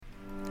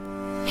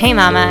Hey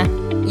mama,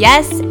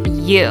 yes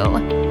you.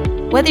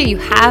 Whether you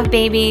have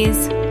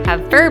babies,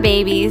 have fur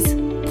babies,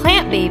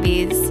 plant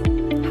babies,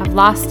 have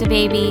lost a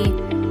baby,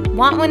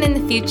 want one in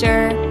the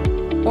future,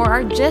 or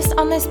are just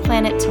on this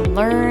planet to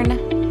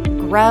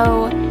learn,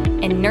 grow,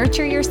 and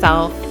nurture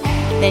yourself,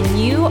 then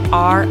you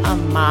are a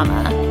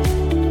mama.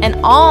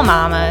 And all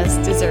mamas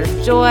deserve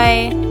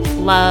joy,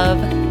 love,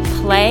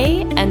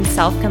 play, and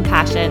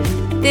self-compassion.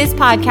 This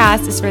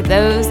podcast is for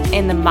those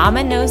in the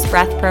Mama Knows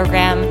Breath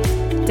program,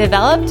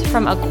 developed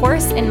from a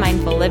course in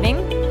mindful living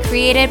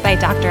created by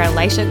Dr.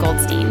 Elisha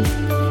Goldstein.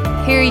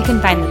 Here you can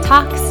find the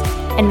talks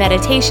and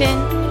meditation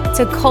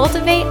to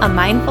cultivate a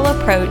mindful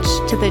approach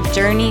to the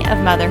journey of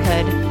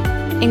motherhood,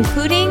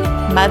 including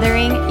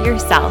mothering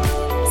yourself.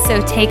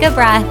 So take a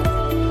breath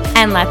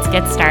and let's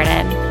get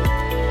started.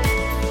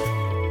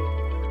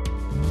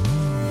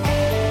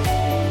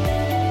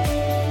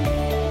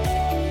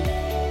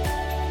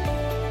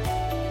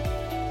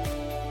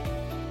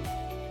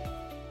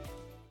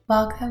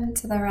 Welcome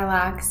to the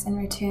Relax and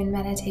Retune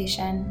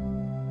meditation.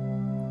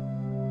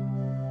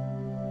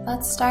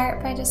 Let's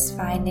start by just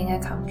finding a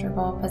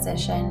comfortable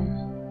position,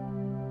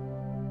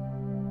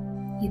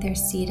 either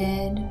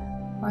seated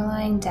or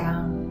lying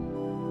down.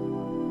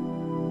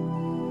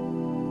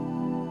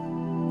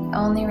 The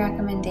only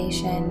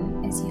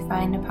recommendation is you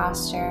find a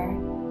posture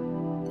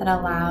that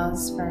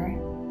allows for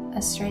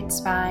a straight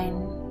spine,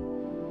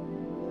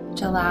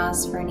 which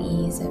allows for an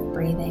ease of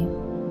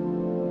breathing.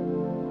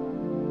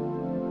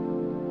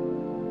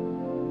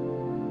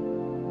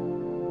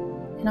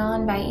 And I'll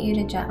invite you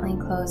to gently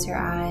close your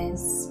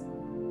eyes,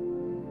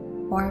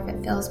 or if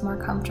it feels more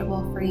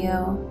comfortable for you,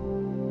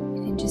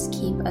 you can just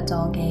keep a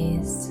dull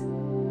gaze.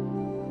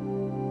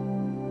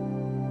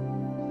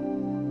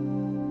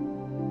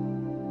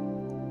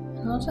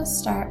 And we'll just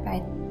start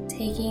by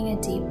taking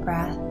a deep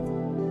breath.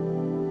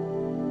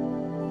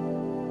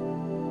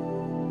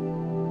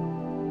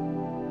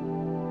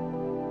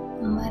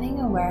 And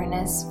letting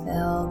awareness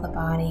fill the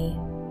body.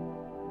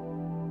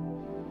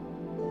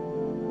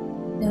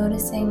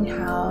 Noticing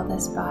how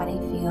this body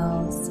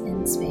feels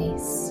in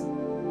space.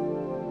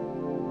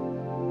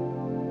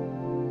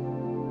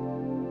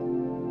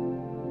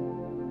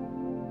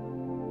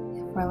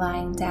 If we're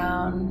lying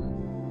down,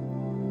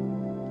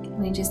 can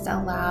we just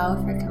allow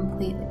for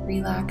complete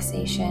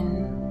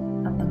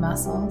relaxation of the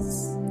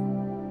muscles?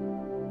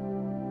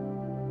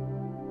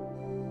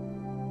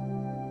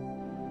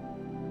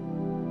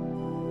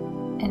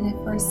 And if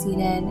we're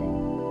seated,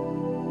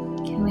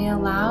 can we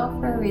allow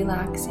for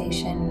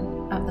relaxation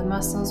of the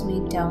muscles we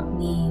don't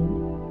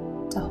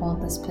need to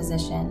hold this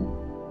position?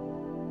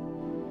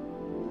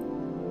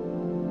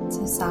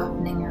 So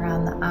softening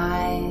around the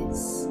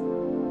eyes,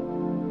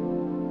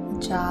 the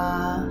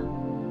jaw,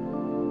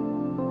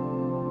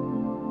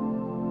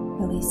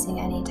 releasing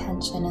any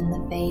tension in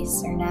the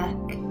face or neck,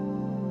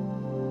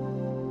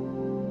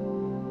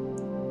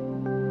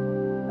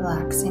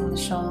 relaxing the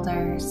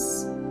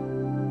shoulders,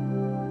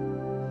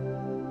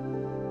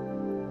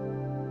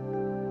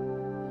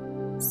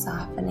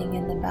 softening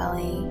in the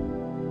belly,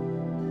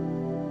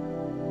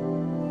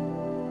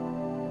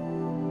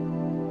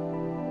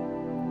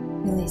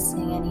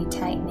 releasing any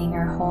tightening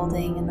or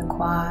holding in the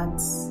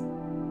quads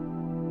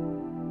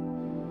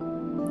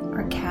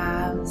or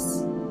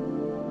calves,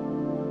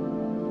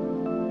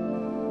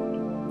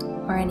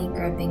 or any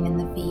gripping in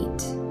the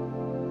feet.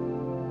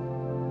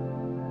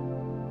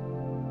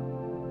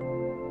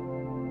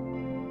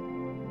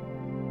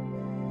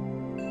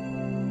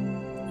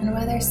 And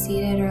whether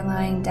seated or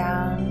lying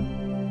down,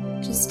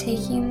 just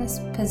taking this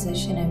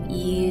position of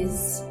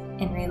ease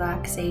and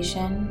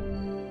relaxation,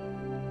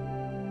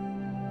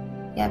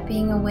 yet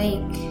being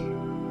awake,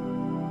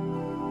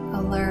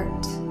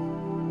 alert,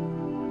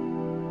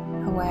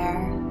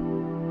 aware.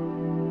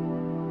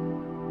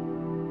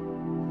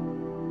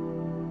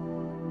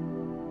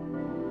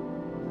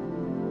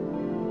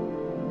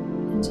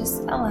 And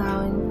just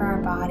allowing for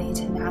our body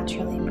to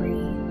naturally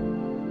breathe,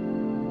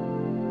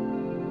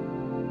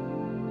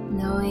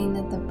 knowing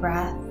that the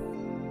breath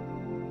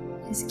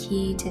is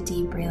key to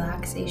deep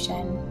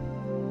relaxation.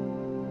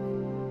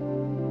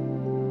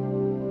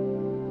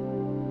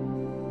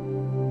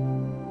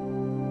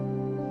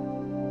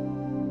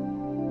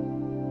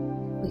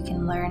 We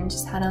can learn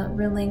just how to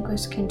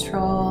relinquish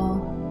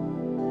control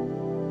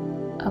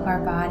of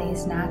our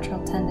body's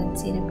natural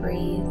tendency to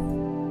breathe.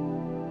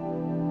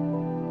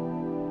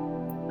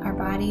 Our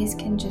bodies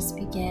can just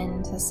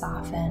begin to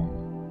soften.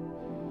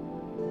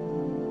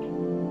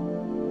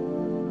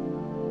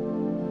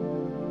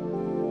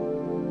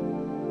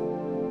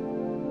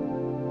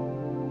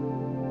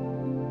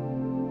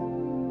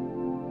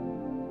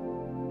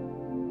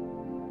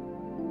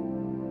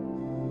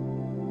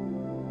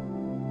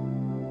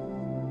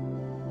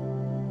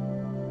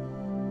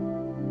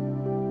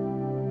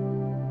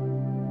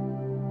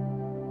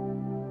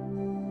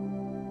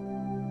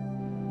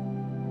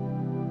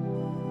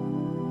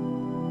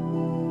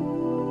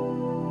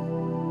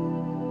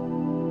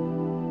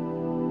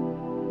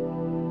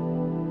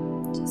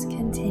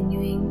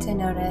 Continuing to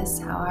notice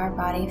how our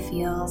body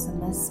feels in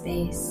this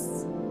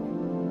space,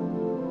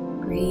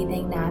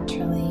 breathing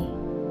naturally.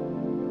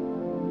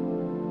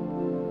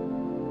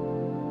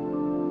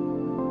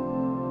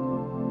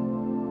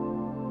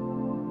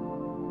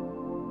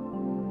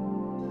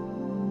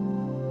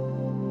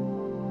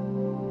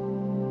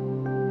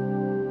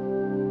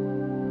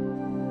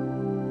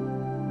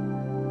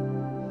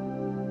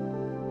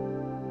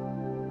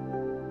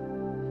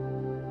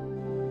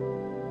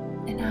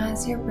 And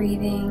as you're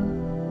breathing,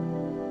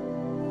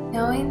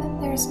 knowing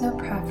that there's no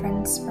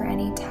preference for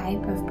any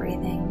type of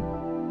breathing,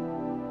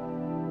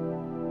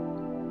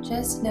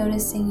 just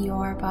noticing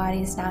your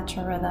body's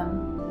natural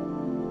rhythm.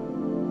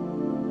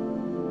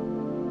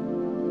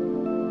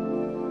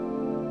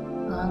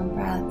 Long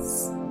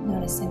breaths,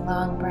 noticing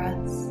long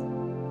breaths.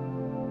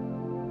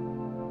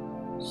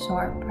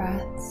 Short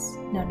breaths,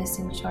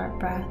 noticing short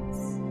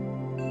breaths.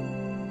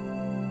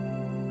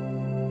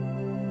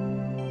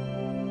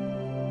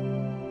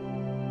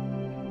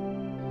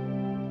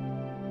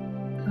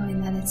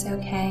 Knowing that it's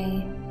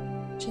okay,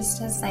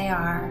 just as they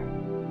are.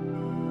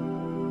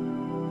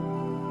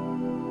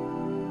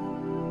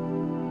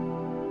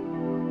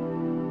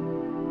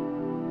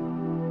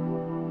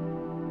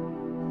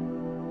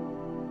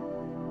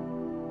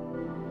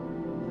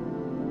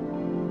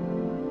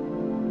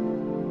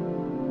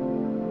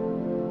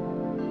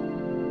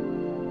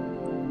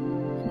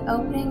 And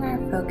opening our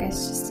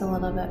focus just a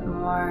little bit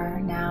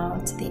more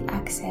now to the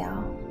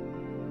exhale.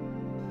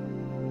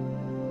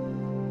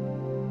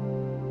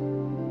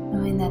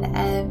 Knowing that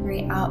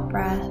every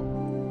out-breath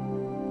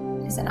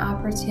is an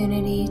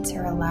opportunity to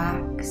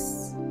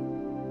relax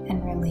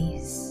and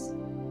release.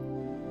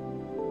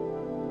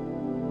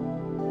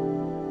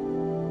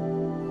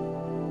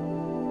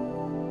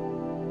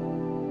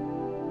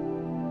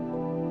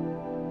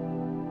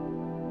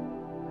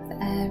 With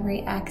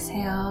every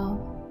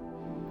exhale,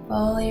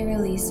 fully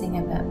releasing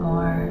a bit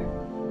more.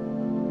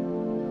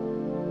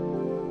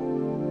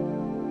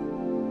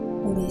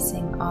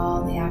 Releasing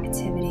all the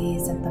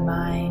activities of the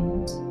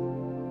mind.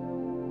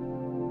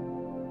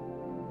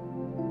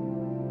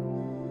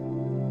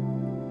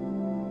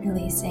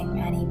 Releasing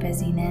any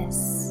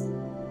busyness.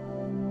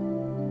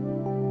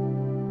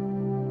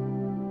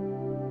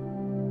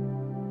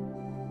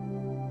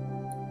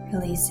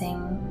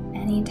 Releasing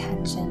any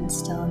tension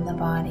still in the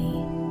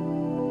body.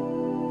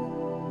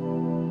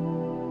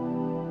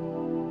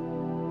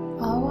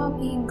 All while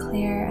being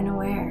clear and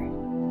aware.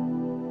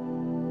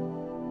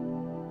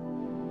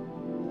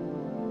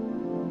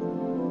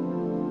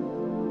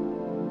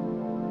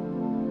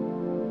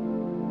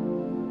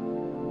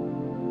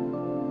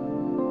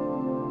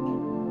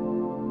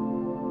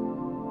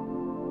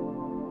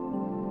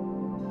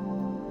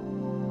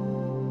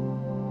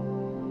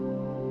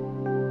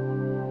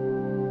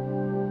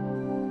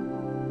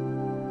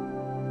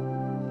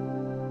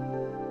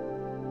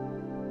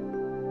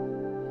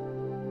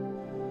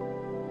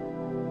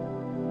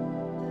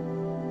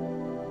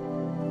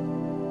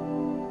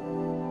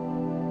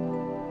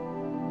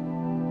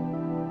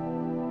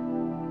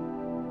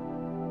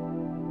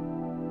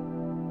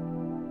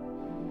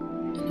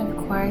 Of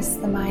course,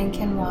 the mind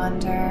can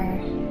wander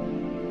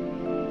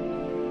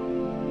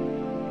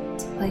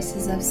to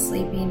places of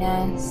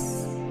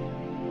sleepiness,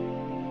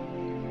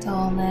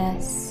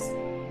 dullness,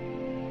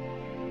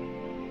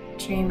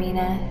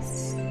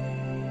 dreaminess,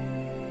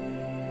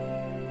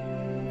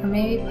 or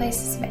maybe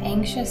places of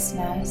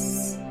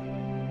anxiousness,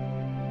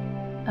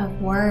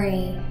 of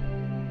worry,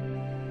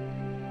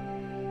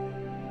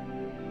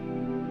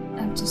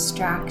 of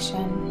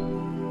distraction.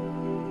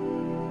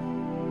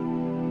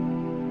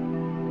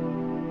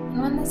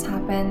 And when this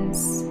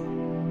happens,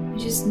 you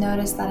just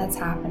notice that it's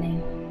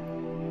happening.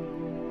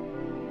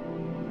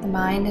 The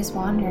mind is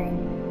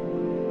wandering.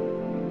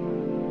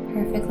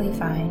 Perfectly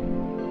fine.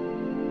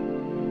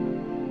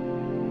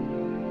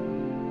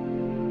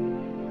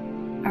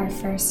 Our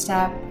first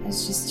step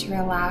is just to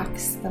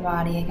relax the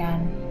body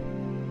again.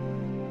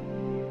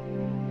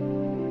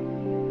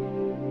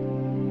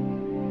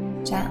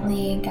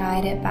 Gently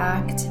guide it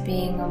back to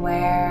being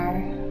aware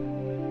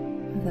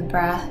of the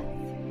breath.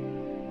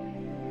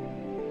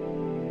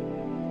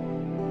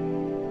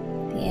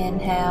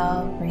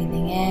 Inhale,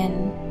 breathing in,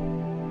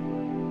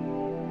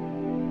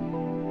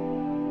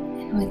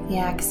 and with the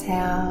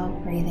exhale,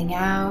 breathing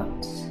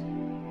out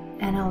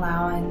and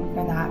allowing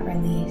for that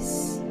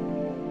release.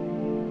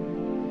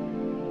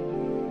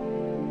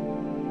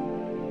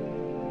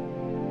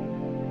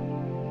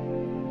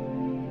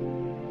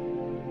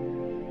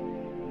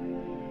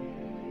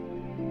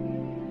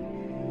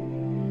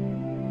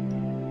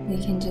 We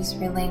can just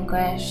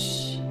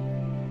relinquish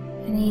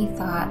any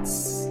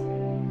thoughts,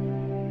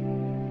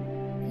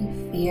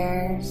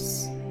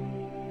 fears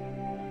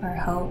or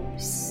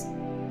hopes.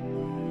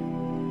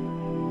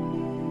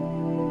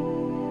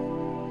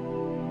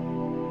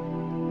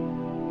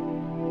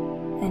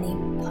 Any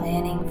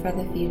planning for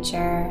the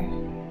future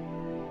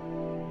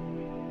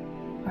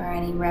or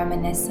any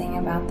reminiscing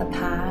about the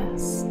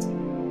past.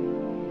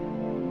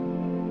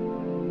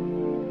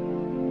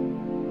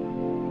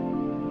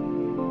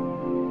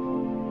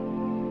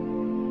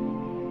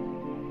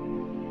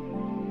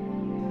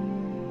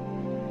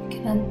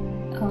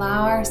 can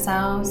allow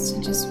ourselves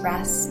to just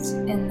rest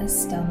in the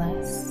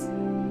stillness.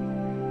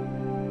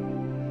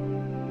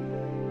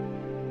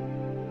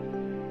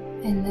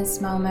 In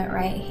this moment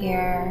right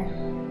here,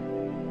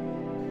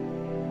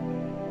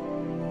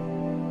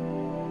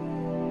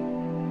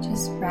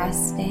 just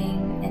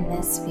resting in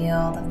this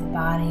field of the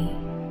body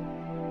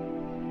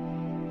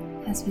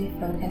as we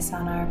focus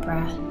on our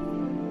breath.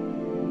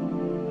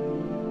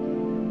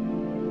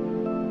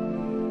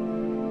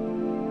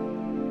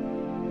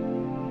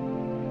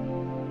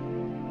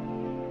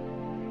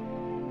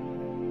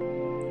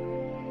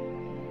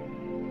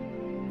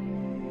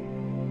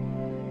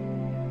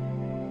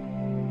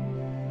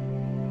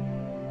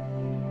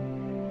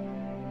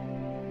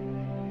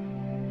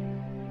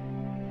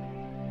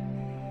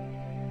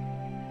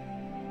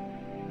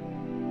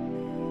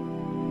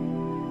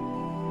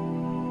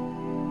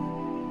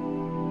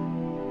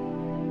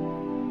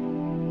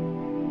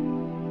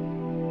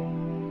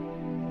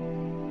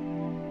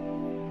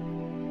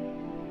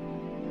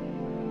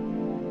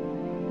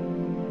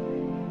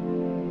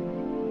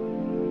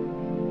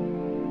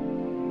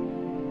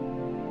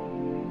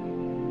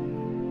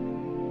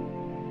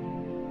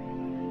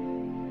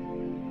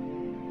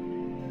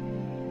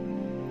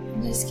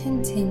 Just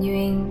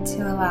continuing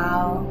to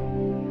allow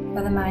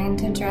for the mind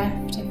to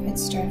drift if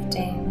it's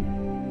drifting.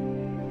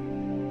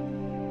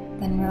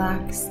 Then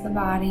relax the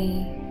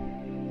body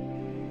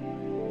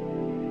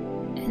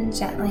and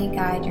gently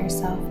guide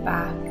yourself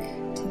back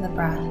to the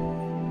breath,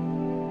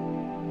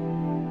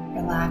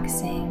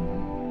 relaxing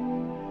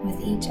with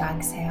each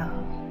exhale.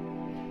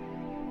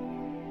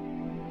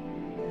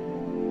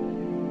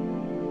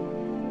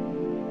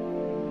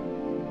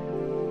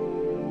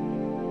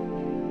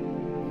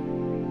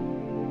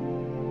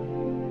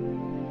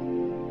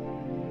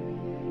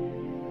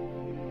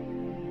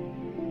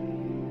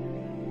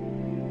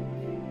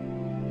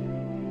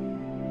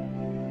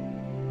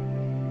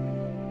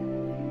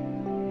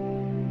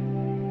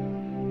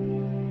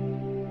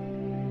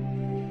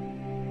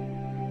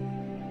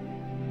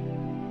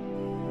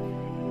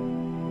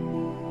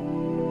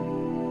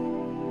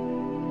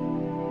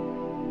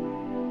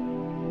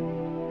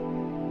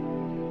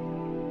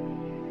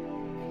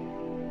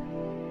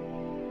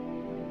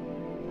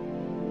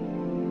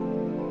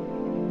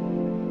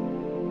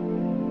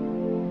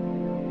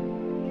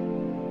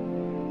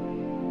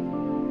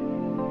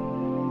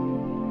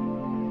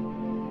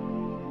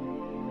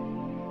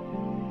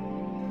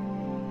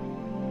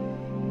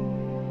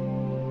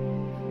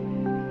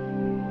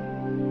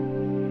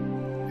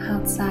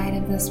 Outside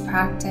of this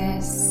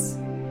practice,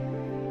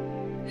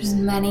 there's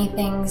many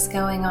things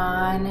going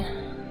on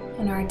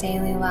in our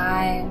daily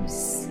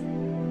lives.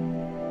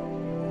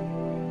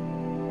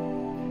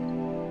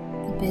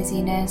 The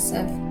busyness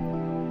of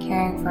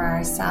caring for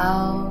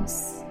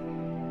ourselves,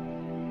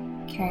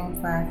 caring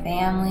for our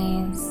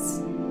families,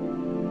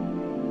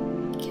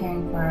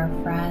 caring for our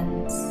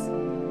friends,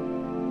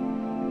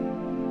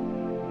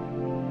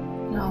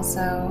 and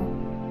also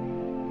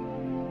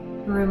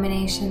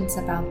ruminations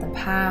about the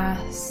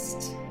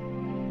past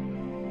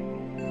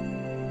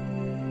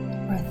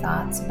or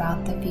thoughts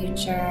about the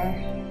future.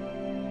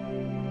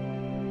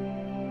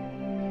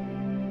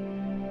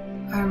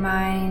 Our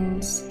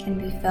mind can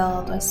be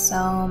filled with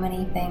so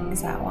many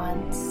things at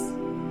once.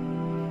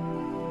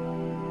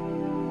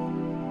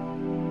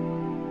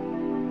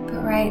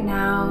 But right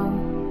now,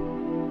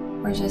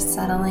 we're just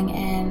settling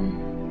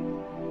in,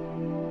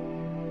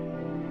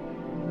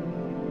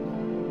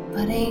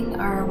 letting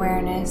our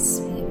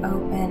awareness be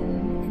open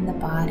in the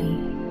body.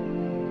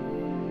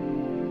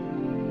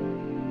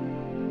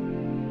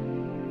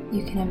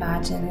 You can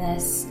imagine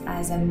this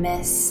as a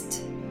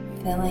mist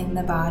filling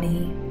the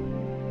body,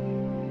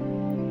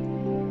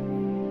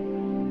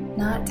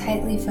 not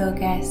tightly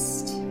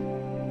focused,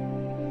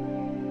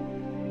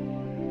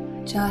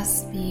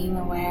 just being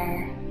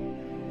aware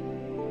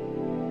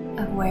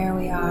of where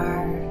we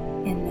are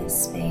in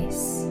this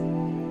space.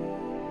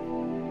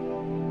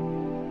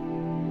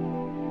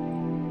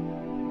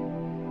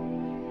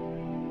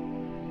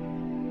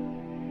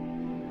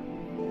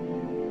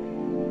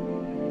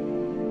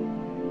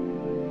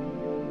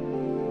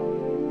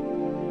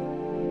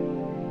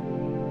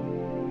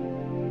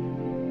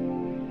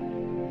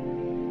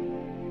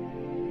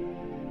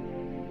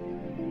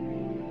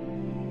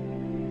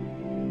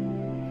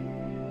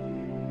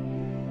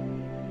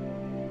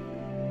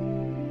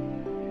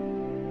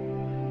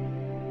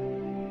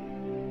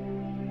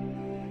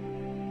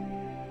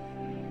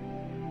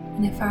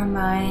 And if our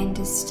mind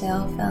is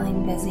still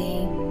feeling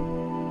busy,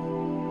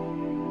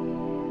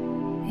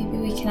 maybe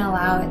we can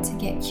allow it to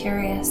get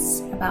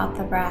curious about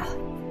the breath.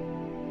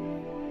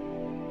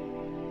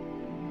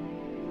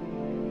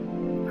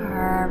 Are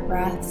our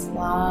breaths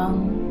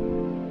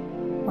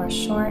long or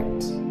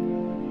short?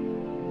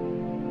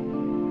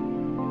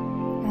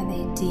 Are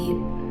they deep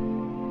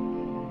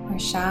or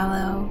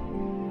shallow?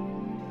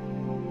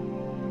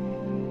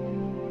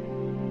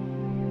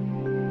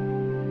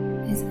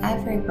 Is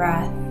every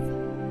breath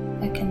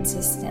a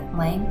consistent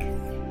length?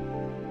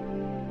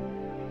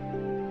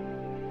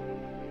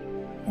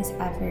 Is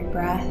every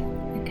breath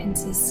a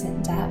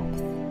consistent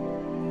depth?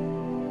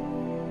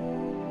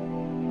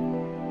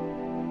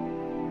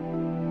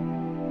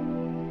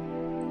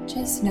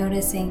 Just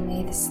noticing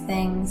these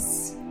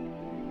things.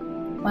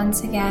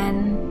 Once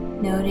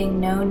again, noting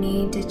no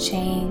need to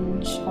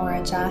change or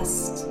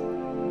adjust,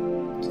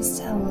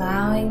 just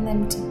allowing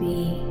them to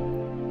be.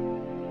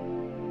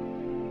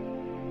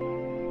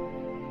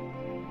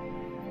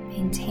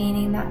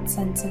 Maintaining that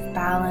sense of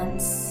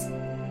balance,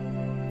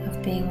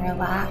 of being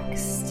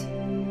relaxed,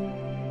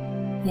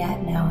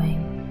 yet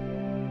knowing.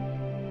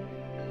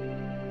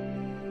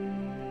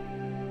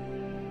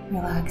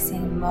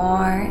 Relaxing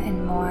more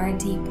and more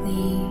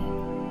deeply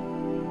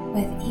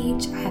with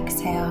each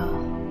exhale.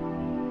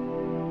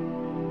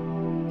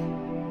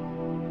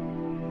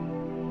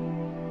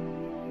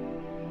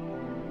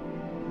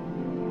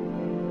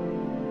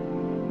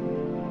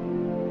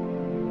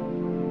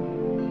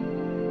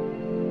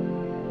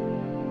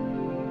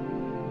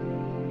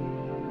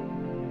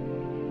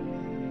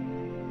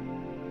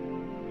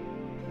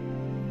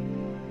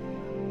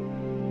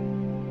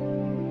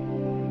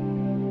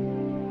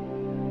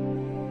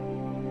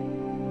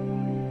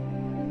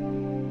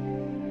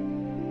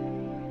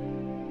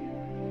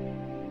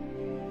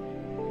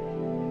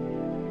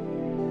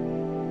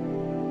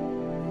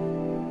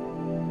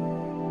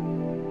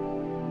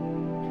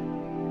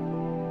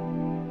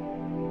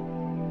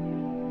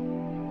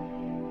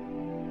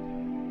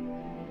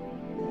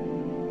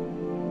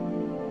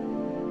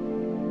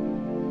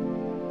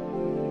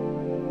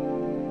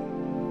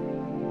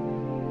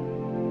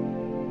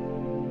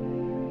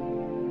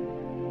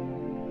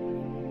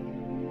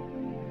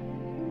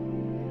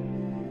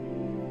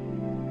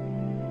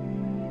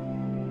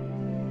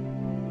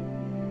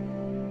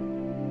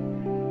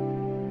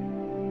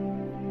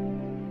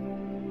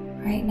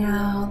 Right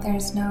now,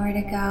 there's nowhere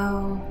to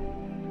go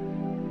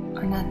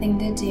or nothing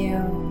to do,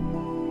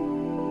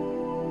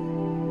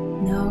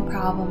 no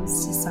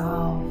problems to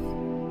solve.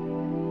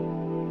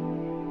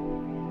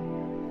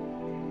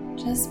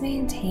 Just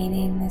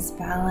maintaining this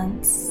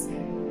balance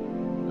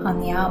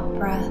on the out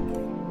breath,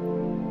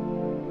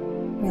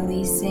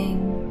 releasing,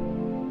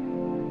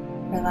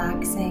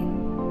 relaxing,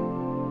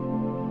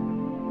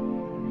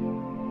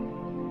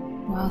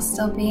 while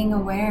still being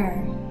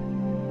aware.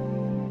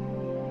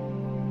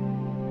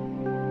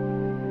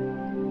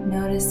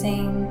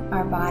 Noticing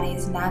our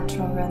body's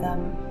natural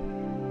rhythm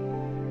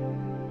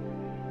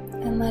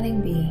and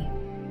letting be.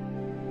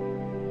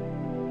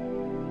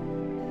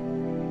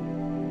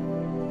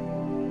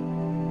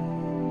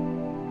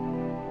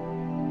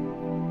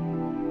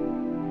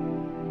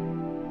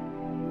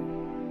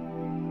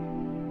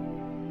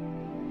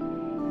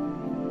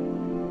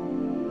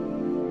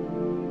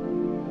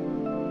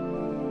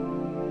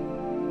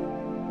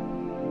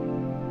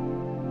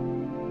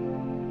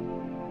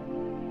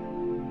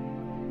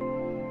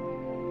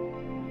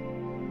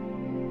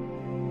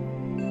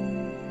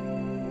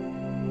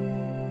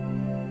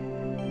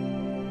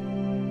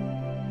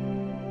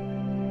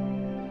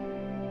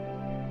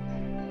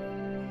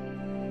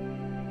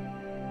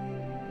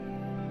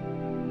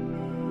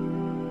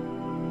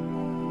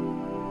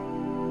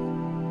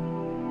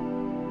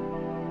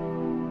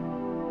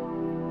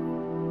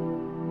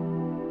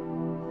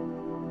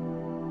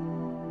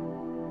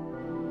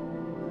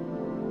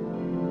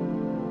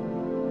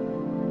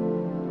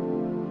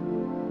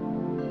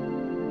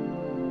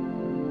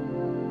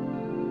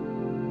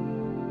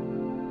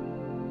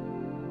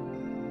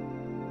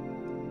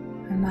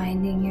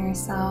 Reminding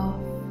yourself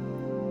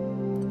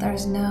that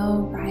there's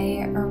no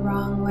right or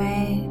wrong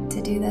way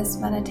to do this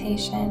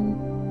meditation.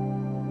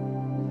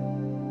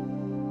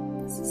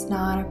 This is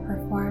not a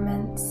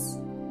performance,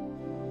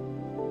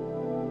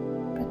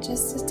 but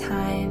just a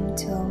time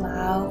to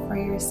allow for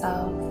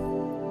yourself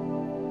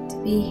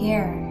to be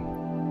here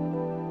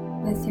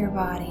with your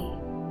body.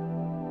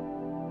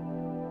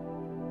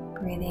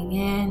 Breathing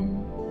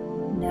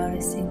in,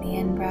 noticing the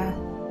in-breath.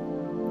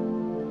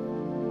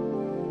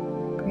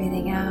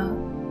 Breathing out,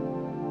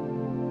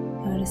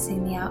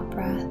 noticing the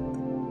out-breath,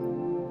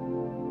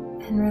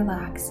 and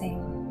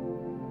relaxing.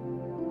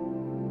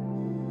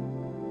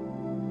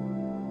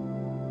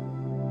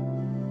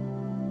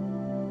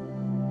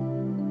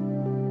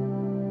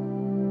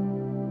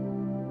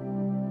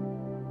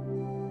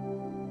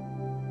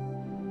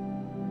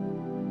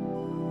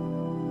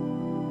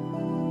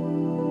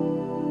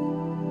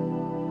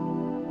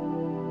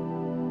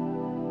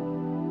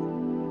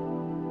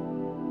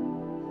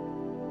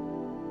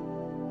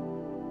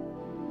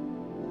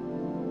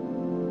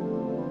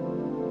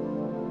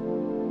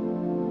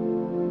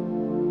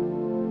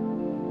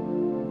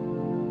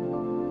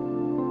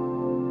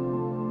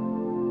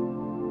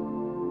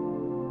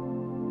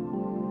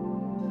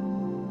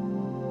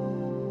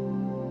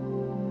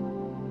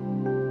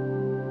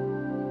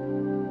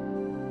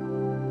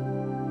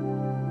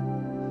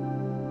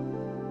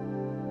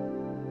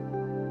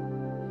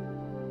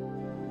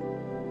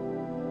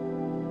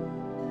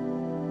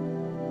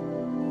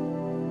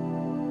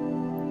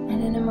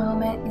 And in a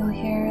moment, you'll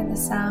hear the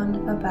sound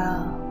of a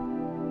bell,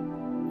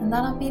 and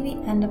that'll be the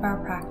end of our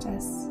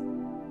practice.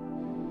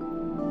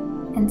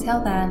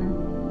 Until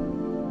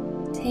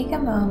then, take a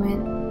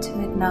moment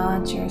to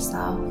acknowledge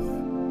yourself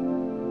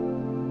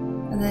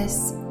for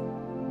this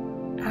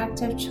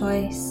active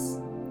choice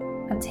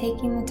of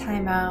taking the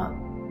time out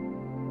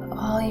of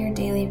all your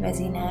daily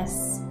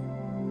busyness,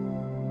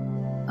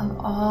 of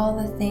all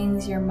the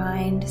things your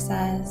mind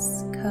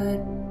says could,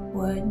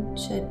 would,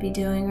 should be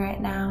doing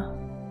right now.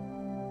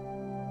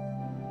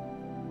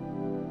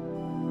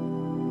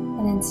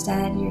 And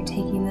instead, you're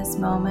taking this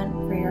moment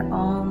for your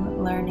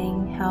own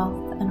learning,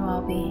 health, and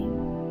well-being.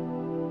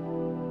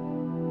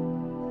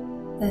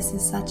 This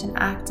is such an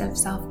act of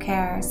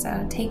self-care,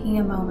 so taking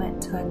a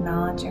moment to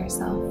acknowledge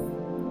yourself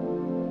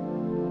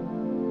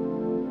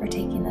for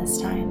taking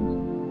this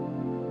time.